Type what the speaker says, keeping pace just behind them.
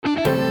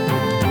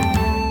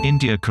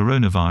India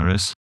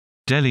coronavirus.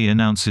 Delhi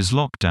announces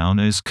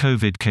lockdown as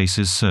COVID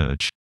cases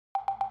surge.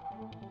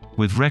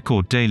 With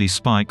record daily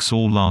spikes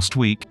all last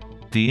week,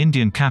 the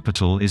Indian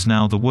capital is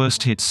now the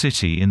worst hit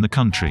city in the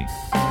country.